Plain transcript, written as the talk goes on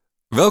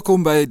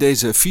Welkom bij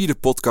deze vierde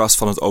podcast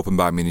van het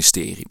Openbaar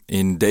Ministerie.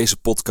 In deze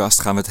podcast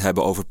gaan we het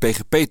hebben over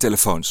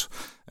PGP-telefoons.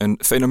 Een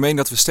fenomeen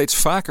dat we steeds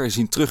vaker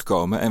zien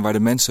terugkomen en waar de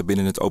mensen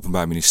binnen het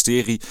Openbaar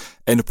Ministerie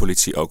en de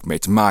politie ook mee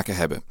te maken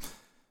hebben.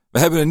 We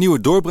hebben een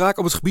nieuwe doorbraak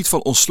op het gebied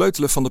van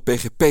ontsleutelen van de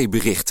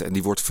PGP-berichten. En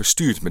die wordt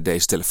verstuurd met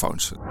deze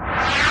telefoons.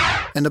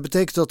 En dat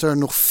betekent dat er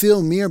nog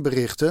veel meer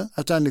berichten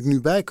uiteindelijk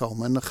nu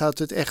bijkomen. En dan gaat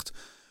het echt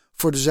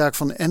voor de zaak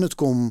van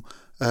Enetcom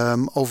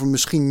over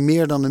misschien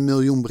meer dan 1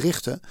 miljoen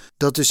berichten.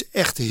 Dat is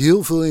echt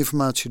heel veel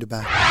informatie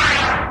erbij.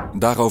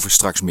 Daarover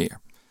straks meer.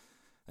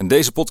 En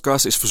deze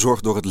podcast is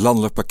verzorgd door het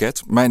landelijk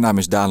pakket. Mijn naam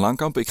is Daan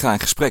Langkamp. Ik ga in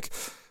gesprek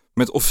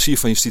met officier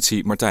van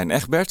justitie Martijn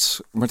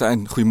Egberts.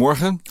 Martijn,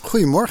 goedemorgen.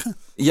 Goedemorgen.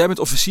 Jij bent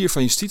officier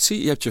van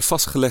justitie. Je hebt je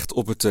vastgelegd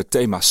op het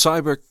thema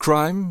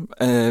cybercrime.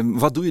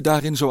 Wat doe je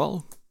daarin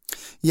zoal?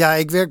 Ja,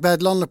 ik werk bij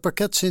het landelijk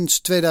pakket sinds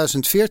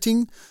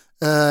 2014.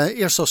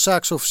 Eerst als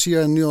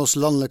zaaksofficier en nu als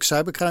landelijk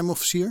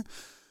cybercrime-officier.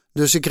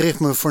 Dus ik richt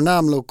me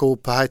voornamelijk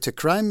op high-tech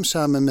crime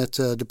samen met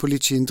de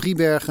politie in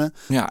Driebergen.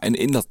 Ja, en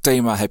in dat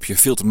thema heb je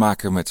veel te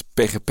maken met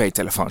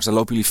PGP-telefoons. Daar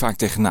lopen jullie vaak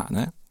tegenaan,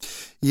 hè?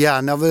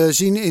 Ja, nou we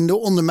zien in de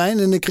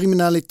ondermijnende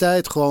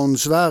criminaliteit, gewoon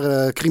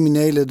zware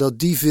criminelen, dat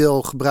die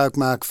veel gebruik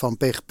maken van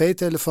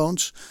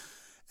PGP-telefoons.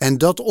 En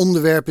dat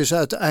onderwerp is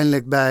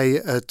uiteindelijk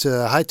bij het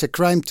high-tech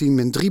crime team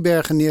in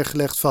Driebergen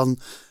neergelegd van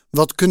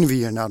wat kunnen we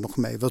hier nou nog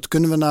mee? Wat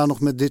kunnen we nou nog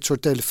met dit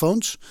soort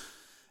telefoons?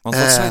 Want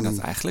wat zijn dat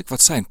eigenlijk?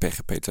 Wat zijn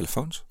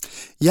PGP-telefoons?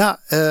 Ja,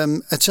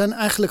 het zijn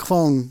eigenlijk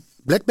gewoon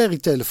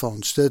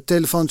BlackBerry-telefoons. De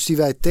telefoons die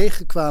wij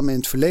tegenkwamen in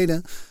het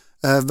verleden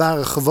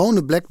waren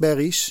gewone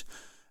BlackBerry's.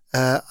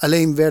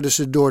 Alleen werden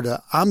ze door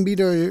de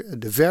aanbieder,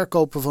 de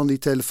verkoper van die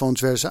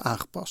telefoons, werden ze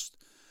aangepast.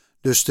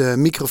 Dus de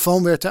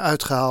microfoon werd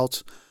eruit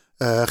gehaald,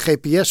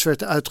 GPS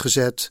werd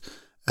uitgezet,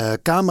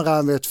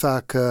 camera werd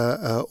vaak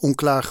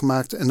onklaar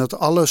gemaakt. En dat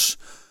alles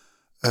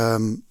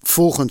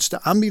volgens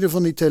de aanbieder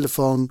van die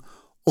telefoon,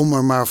 om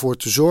er maar voor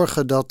te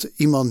zorgen dat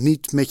iemand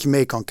niet met je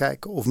mee kan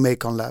kijken of mee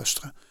kan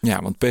luisteren.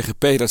 Ja, want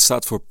PGP dat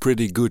staat voor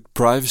Pretty Good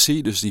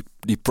Privacy. Dus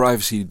die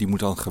privacy die moet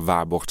dan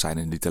gewaarborgd zijn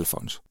in die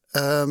telefoons.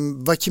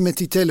 Wat je met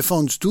die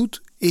telefoons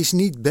doet, is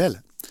niet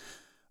bellen.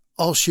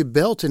 Als je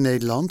belt in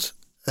Nederland,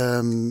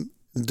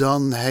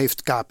 dan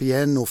heeft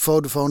KPN of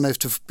Vodafone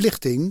heeft de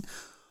verplichting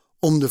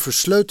om de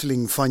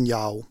versleuteling van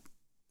jouw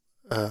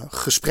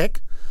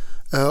gesprek,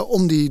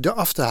 om die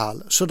eraf te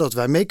halen, zodat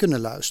wij mee kunnen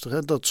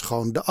luisteren. Dat is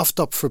gewoon de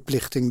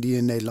aftapverplichting die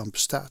in Nederland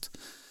bestaat.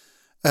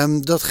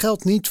 Dat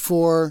geldt niet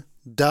voor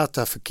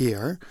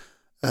dataverkeer,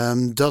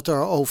 dat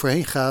er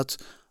overheen gaat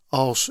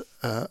als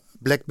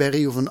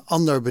BlackBerry of een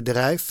ander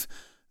bedrijf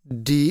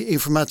die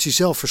informatie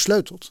zelf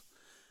versleutelt.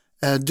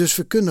 Dus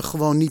we kunnen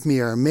gewoon niet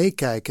meer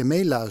meekijken,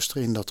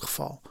 meeluisteren in dat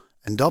geval.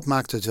 En dat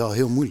maakt het wel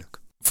heel moeilijk.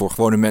 Voor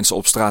gewone mensen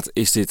op straat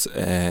is dit,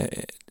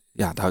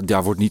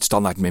 daar wordt niet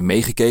standaard mee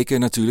meegekeken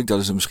natuurlijk.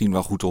 Dat is misschien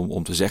wel goed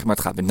om te zeggen. Maar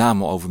het gaat met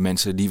name over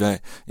mensen die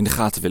wij in de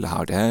gaten willen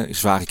houden. Hè?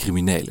 Zware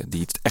criminelen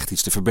die echt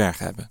iets te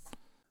verbergen hebben.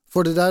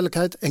 Voor de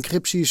duidelijkheid,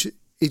 encryptie is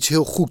iets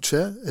heel goeds.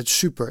 Hè? Het is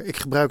super. Ik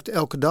gebruik het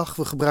elke dag.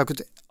 We gebruiken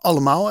het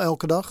allemaal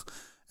elke dag. En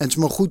het is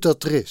maar goed dat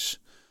het er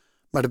is.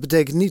 Maar dat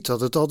betekent niet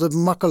dat het altijd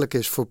makkelijk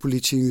is voor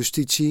politie en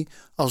justitie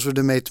als we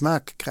ermee te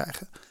maken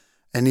krijgen.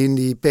 En in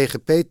die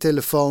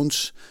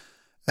PGP-telefoons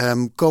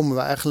komen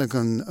we eigenlijk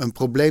een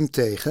probleem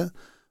tegen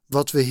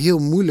wat we heel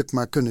moeilijk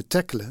maar kunnen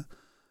tackelen.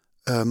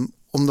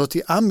 Omdat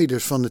die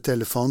aanbieders van de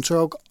telefoons er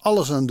ook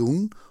alles aan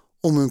doen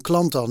om hun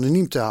klanten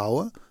anoniem te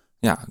houden.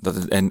 Ja,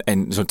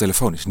 en zo'n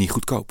telefoon is niet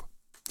goedkoop.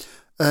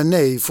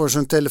 Nee, voor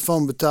zo'n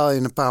telefoon betaal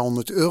je een paar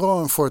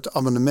 €100. En voor het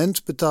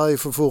abonnement betaal je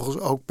vervolgens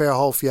ook per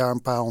half jaar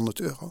een paar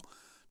 €100.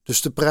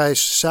 Dus de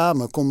prijs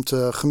samen komt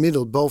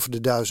gemiddeld boven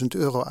de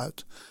 €1000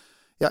 uit.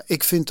 Ja,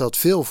 ik vind dat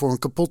veel voor een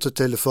kapotte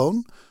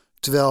telefoon.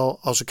 Terwijl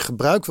als ik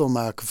gebruik wil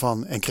maken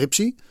van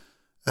encryptie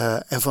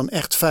en van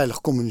echt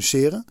veilig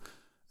communiceren,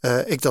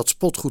 ik dat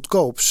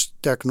spotgoedkoop,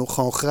 sterker nog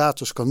gewoon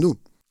gratis kan doen.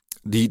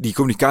 Die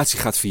communicatie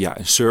gaat via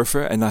een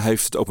server en dan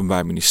heeft het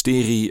Openbaar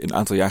Ministerie een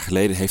aantal jaar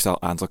geleden al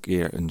een aantal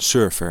keer een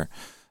server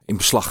in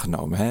beslag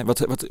genomen. Hè?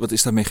 Wat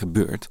is daarmee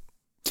gebeurd?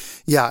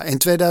 Ja, in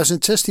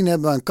 2016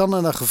 hebben we aan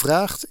Canada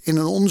gevraagd in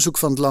een onderzoek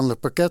van het landelijk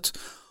pakket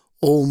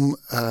om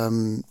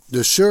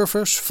de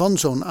servers van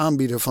zo'n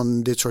aanbieder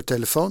van dit soort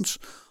telefoons,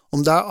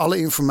 om daar alle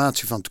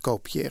informatie van te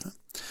kopiëren.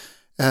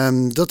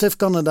 Dat heeft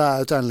Canada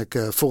uiteindelijk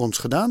voor ons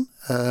gedaan.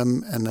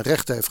 En de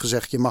rechter heeft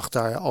gezegd, je mag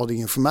daar al die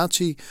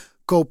informatie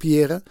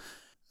kopiëren.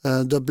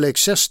 Dat bleek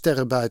 6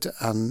 terabyte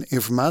aan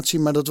informatie,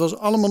 maar dat was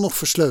allemaal nog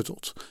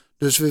versleuteld.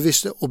 Dus we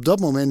wisten op dat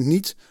moment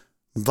niet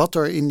wat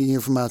er in die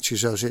informatie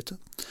zou zitten.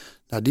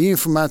 Nou, die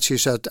informatie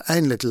is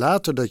uiteindelijk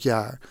later dat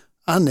jaar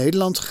aan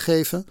Nederland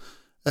gegeven.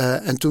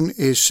 En toen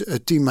is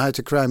het team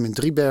high-tech crime in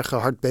Driebergen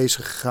hard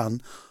bezig gegaan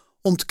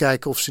om te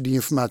kijken of ze die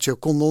informatie ook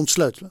konden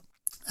ontsleutelen.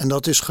 En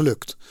dat is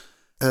gelukt.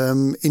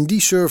 In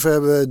die server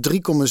hebben we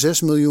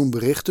 3,6 miljoen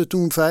berichten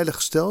toen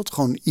veiliggesteld.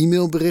 Gewoon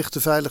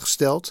e-mailberichten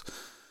veiliggesteld.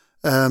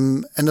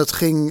 En dat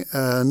ging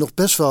nog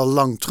best wel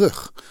lang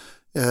terug.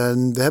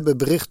 We hebben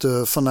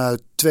berichten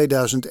vanuit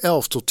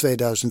 2011 tot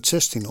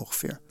 2016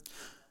 ongeveer.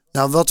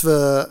 Nou, wat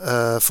we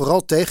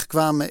vooral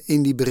tegenkwamen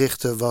in die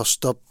berichten was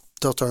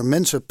dat er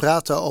mensen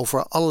praten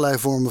over allerlei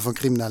vormen van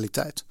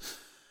criminaliteit.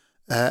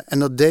 En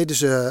dat deden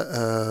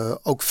ze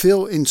ook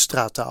veel in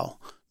straattaal.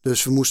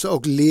 Dus we moesten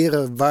ook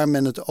leren waar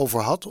men het over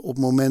had. Op het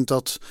moment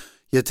dat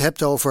je het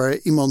hebt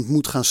over iemand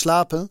moet gaan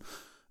slapen,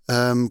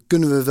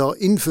 kunnen we wel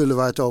invullen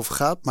waar het over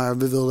gaat. Maar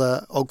we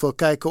wilden ook wel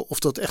kijken of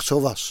dat echt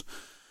zo was.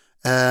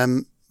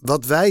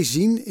 Wat wij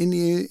zien in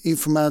die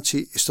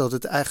informatie is dat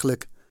het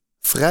eigenlijk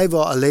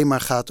vrijwel alleen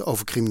maar gaat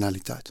over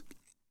criminaliteit.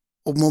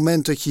 Op het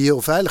moment dat je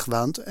heel veilig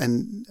waant,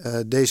 en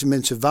deze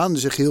mensen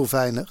waanden zich heel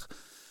veilig,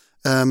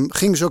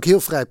 gingen ze ook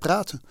heel vrij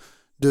praten.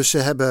 Dus ze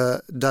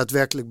hebben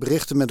daadwerkelijk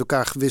berichten met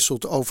elkaar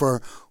gewisseld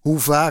over hoe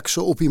vaak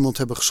ze op iemand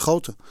hebben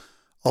geschoten.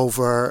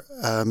 Over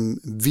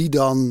wie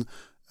dan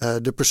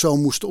de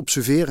persoon moest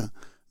observeren.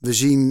 We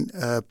zien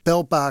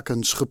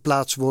pijlbakens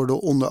geplaatst worden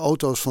onder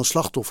auto's van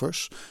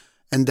slachtoffers.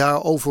 En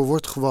daarover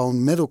wordt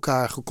gewoon met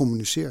elkaar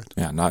gecommuniceerd.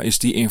 Ja, nou is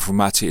die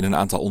informatie in een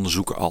aantal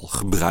onderzoeken al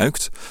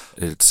gebruikt.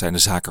 Het zijn de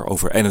zaken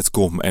over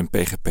Enetcom en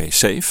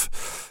PGP-safe.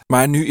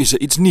 Maar nu is er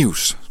iets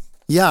nieuws.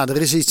 Ja, er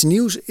is iets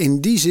nieuws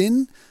in die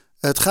zin.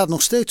 Het gaat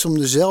nog steeds om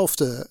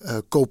dezelfde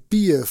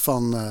kopieën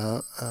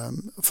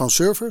van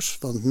servers.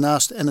 Want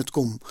naast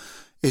Enetcom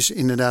is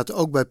inderdaad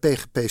ook bij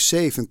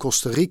PGP-safe in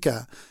Costa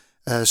Rica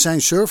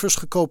zijn servers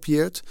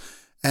gekopieerd.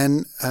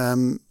 En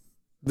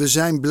we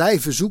zijn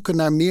blijven zoeken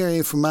naar meer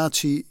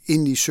informatie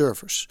in die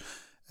servers.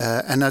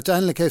 En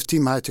uiteindelijk heeft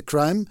Team High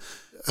Crime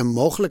een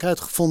mogelijkheid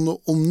gevonden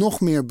om nog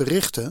meer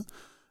berichten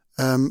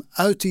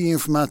uit die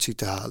informatie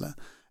te halen.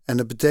 En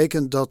dat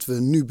betekent dat we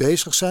nu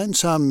bezig zijn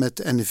samen met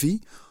de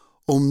NFI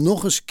om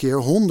nog eens een keer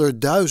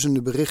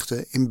honderdduizenden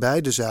berichten in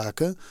beide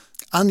zaken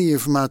aan die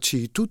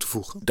informatie toe te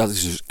voegen. Dat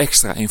is dus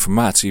extra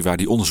informatie waar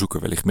die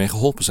onderzoeken wellicht mee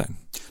geholpen zijn.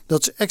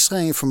 Dat is extra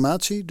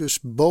informatie. Dus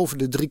boven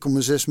de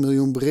 3,6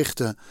 miljoen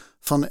berichten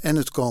van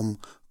Enetcom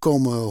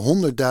komen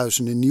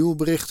honderdduizenden nieuwe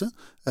berichten.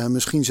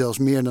 Misschien zelfs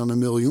meer dan 1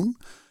 miljoen.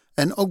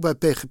 En ook bij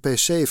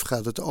PGP-safe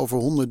gaat het over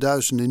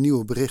honderdduizenden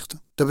nieuwe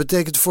berichten. Dat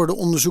betekent voor de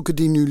onderzoeken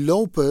die nu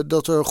lopen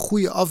dat er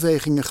goede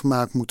afwegingen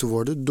gemaakt moeten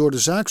worden door de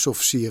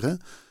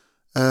zaaksofficieren.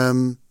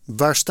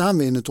 Waar staan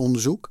we in het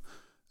onderzoek?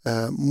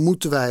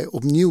 Moeten wij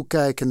opnieuw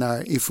kijken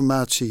naar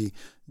informatie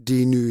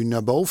die nu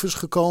naar boven is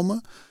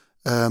gekomen?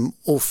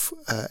 Of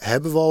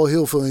hebben we al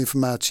heel veel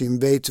informatie en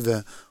weten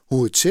we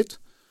hoe het zit?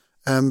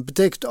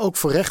 Betekent ook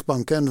voor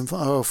rechtbanken en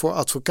voor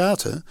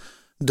advocaten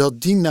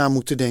dat die na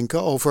moeten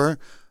denken over: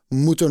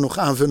 moet er nog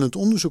aanvullend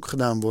onderzoek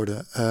gedaan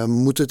worden?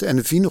 Moet het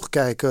NFI nog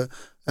kijken?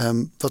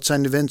 Wat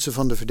zijn de wensen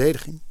van de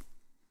verdediging?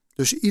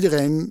 Dus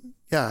iedereen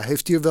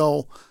heeft hier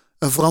wel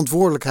een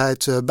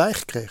verantwoordelijkheid bij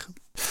gekregen.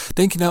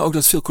 Denk je nou ook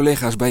dat veel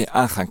collega's bij je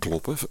aan gaan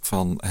kloppen?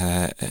 Van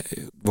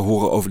we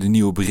horen over de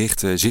nieuwe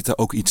berichten. Zit er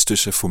ook iets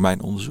tussen voor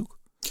mijn onderzoek?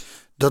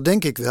 Dat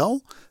denk ik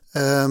wel.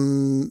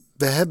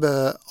 We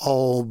hebben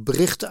al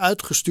berichten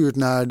uitgestuurd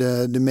naar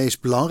de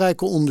meest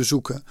belangrijke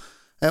onderzoeken.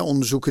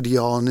 Onderzoeken die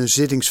al in een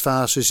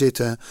zittingsfase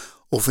zitten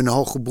of in een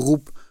hoger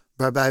beroep.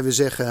 Waarbij we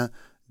zeggen,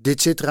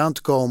 dit zit eraan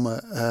te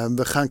komen.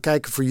 We gaan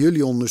kijken voor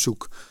jullie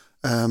onderzoek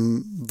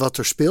wat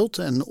er speelt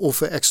en of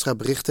we extra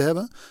berichten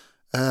hebben.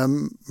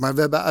 Maar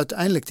we hebben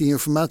uiteindelijk die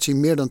informatie in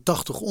meer dan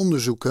 80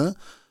 onderzoeken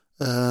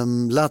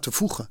laten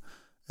voegen.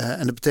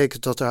 En dat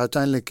betekent dat er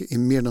uiteindelijk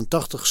in meer dan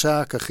 80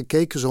 zaken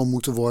gekeken zal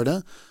moeten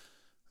worden.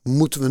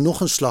 Moeten we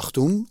nog een slag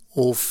doen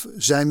of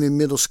zijn we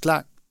inmiddels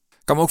klaar?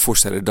 Ik kan me ook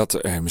voorstellen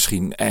dat er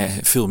misschien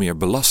veel meer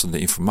belastende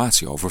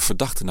informatie over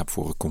verdachten naar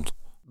voren komt.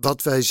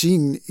 Wat wij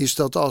zien is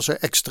dat als er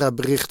extra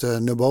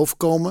berichten naar boven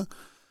komen,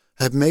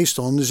 het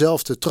meestal in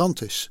dezelfde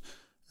trant is.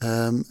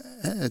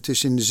 Het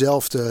is in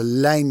dezelfde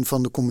lijn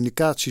van de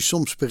communicatie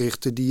soms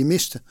berichten die je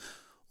miste.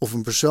 Of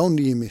een persoon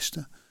die je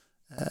miste.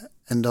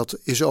 En dat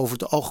is over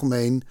het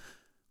algemeen,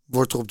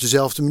 wordt er op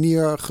dezelfde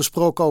manier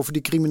gesproken over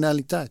die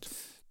criminaliteit.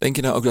 Denk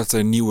je nou ook dat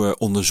er nieuwe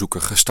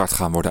onderzoeken gestart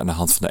gaan worden aan de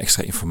hand van de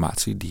extra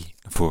informatie die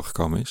naar voren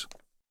gekomen is?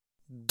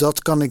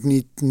 Dat kan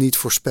ik niet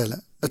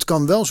voorspellen. Het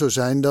kan wel zo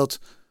zijn dat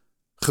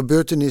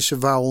gebeurtenissen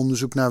waar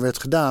onderzoek naar werd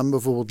gedaan,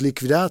 bijvoorbeeld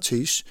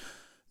liquidaties,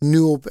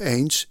 nu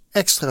opeens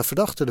extra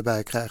verdachten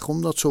erbij krijgen.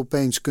 Omdat ze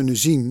opeens kunnen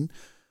zien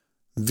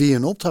wie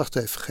een opdracht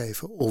heeft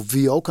gegeven. Of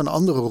wie ook een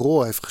andere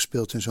rol heeft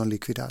gespeeld in zo'n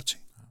liquidatie.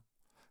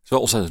 Het is wel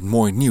ontzettend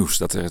mooi nieuws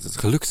dat het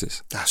gelukt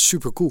is. Ja,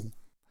 super cool.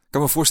 Ik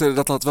kan me voorstellen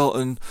dat dat wel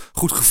een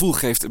goed gevoel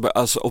geeft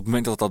als op het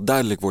moment dat dat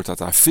duidelijk wordt dat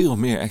daar veel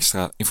meer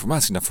extra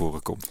informatie naar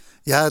voren komt.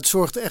 Ja, het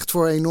zorgt echt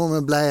voor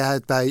enorme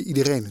blijheid bij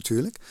iedereen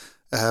natuurlijk.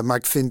 Maar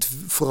ik vind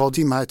vooral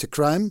Team High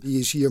Crime, die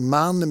is hier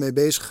maanden mee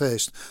bezig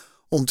geweest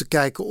om te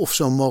kijken of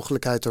zo'n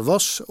mogelijkheid er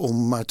was.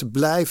 Om maar te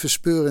blijven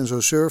speuren in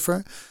zo'n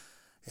server.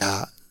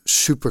 Ja,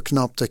 super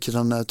knap dat je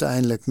dan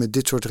uiteindelijk met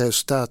dit soort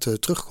resultaten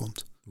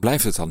terugkomt.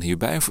 Blijft het dan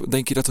hierbij of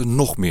denk je dat er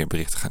nog meer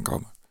berichten gaan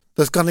komen?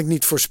 Dat kan ik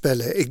niet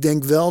voorspellen. Ik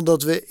denk wel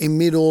dat we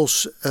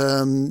inmiddels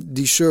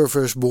die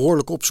servers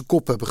behoorlijk op zijn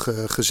kop hebben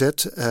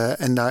gezet.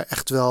 En daar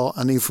echt wel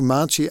aan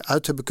informatie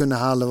uit hebben kunnen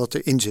halen wat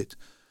erin zit.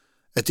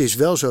 Het is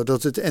wel zo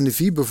dat het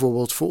NFI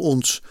bijvoorbeeld voor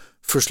ons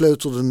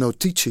versleutelde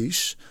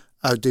notities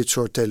uit dit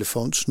soort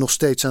telefoons nog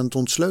steeds aan het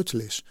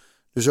ontsleutelen is.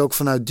 Dus ook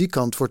vanuit die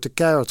kant wordt er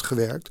keihard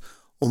gewerkt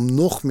om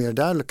nog meer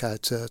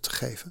duidelijkheid te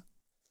geven.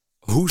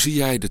 Hoe zie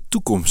jij de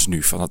toekomst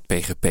nu van het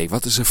PGP?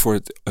 Wat is er voor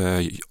het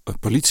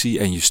politie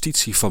en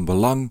justitie van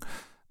belang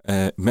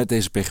met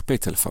deze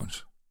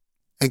PGP-telefoons?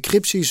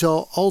 Encryptie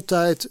zal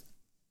altijd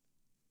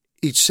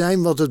iets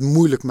zijn wat het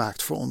moeilijk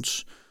maakt voor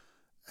ons.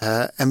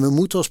 En we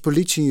moeten als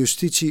politie en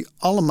justitie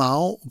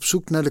allemaal op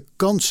zoek naar de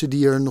kansen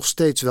die er nog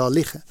steeds wel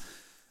liggen.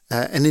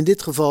 En in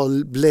dit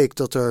geval bleek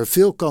dat er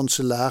veel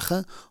kansen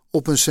lagen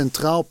op een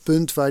centraal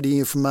punt waar die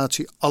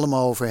informatie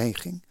allemaal overheen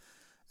ging.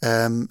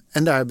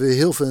 En daar hebben we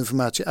heel veel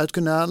informatie uit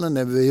kunnen halen en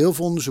hebben we heel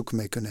veel onderzoeken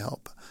mee kunnen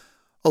helpen.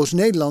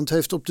 Oost-Nederland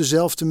heeft op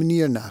dezelfde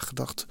manier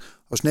nagedacht.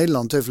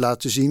 Oost-Nederland heeft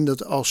laten zien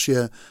dat als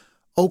je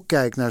ook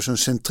kijkt naar zo'n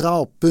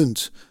centraal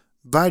punt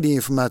waar die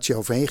informatie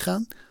overheen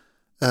gaat,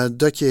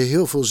 dat je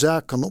heel veel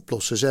zaken kan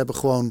oplossen. Ze hebben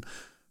gewoon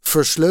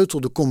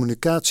versleutelde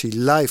communicatie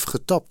live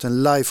getapt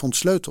en live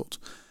ontsleuteld.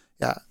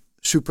 Ja,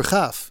 super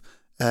gaaf.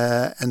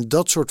 En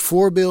dat soort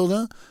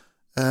voorbeelden,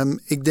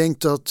 ik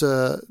denk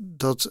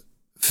dat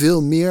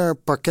veel meer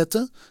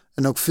parketten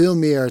en ook veel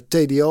meer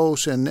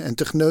TDO's en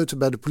techneuten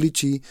bij de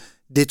politie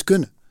dit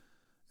kunnen.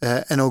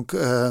 En ook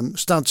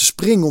staan te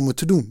springen om het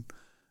te doen.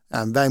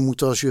 En wij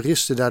moeten als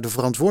juristen daar de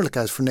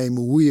verantwoordelijkheid voor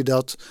nemen hoe je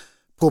dat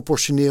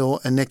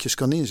proportioneel en netjes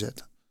kan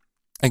inzetten.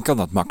 En kan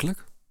dat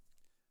makkelijk?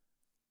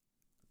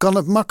 Kan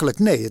het makkelijk?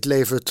 Nee, het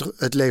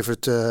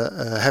levert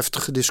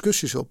heftige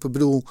discussies op. Ik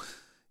bedoel,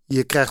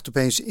 je krijgt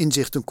opeens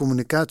inzicht en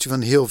communicatie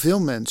van heel veel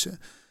mensen.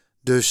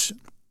 Dus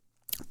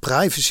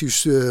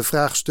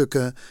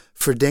privacy-vraagstukken,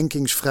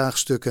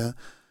 verdenkingsvraagstukken,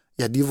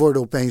 ja, die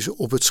worden opeens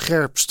op het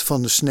scherpst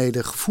van de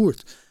snede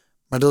gevoerd.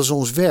 Maar dat is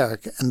ons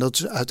werk en dat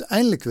is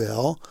uiteindelijk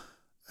wel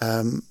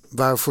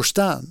waar we voor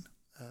staan.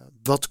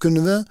 Wat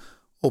kunnen we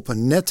op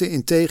een nette,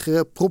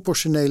 integere,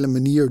 proportionele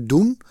manier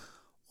doen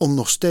om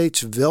nog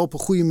steeds wel op een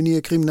goede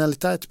manier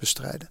criminaliteit te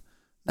bestrijden?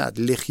 Nou,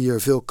 er liggen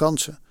hier veel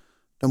kansen.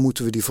 Dan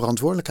moeten we die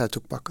verantwoordelijkheid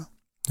ook pakken.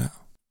 Ja.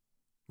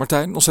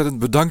 Martijn, ontzettend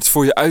bedankt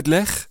voor je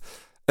uitleg.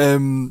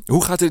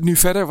 Hoe gaat dit nu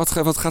verder?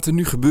 Wat gaat er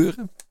nu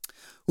gebeuren?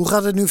 Hoe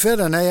gaat het nu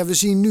verder? Nou ja, we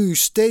zien nu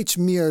steeds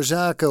meer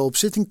zaken op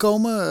zitting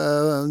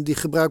komen die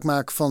gebruik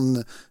maken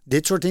van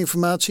dit soort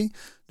informatie.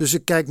 Dus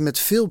ik kijk met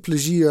veel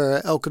plezier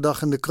elke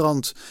dag in de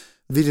krant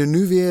wie er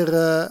nu weer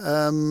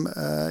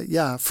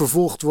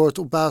vervolgd wordt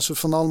op basis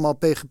van allemaal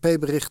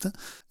PGP-berichten.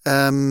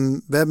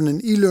 We hebben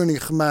een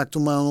e-learning gemaakt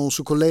om aan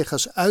onze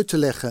collega's uit te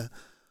leggen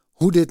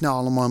hoe dit nou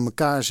allemaal in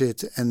elkaar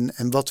zit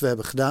en wat we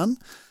hebben gedaan.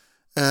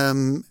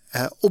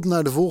 Op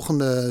naar de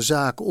volgende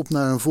zaak, op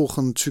naar een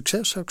volgend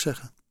succes, zou ik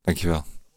zeggen. Dankjewel.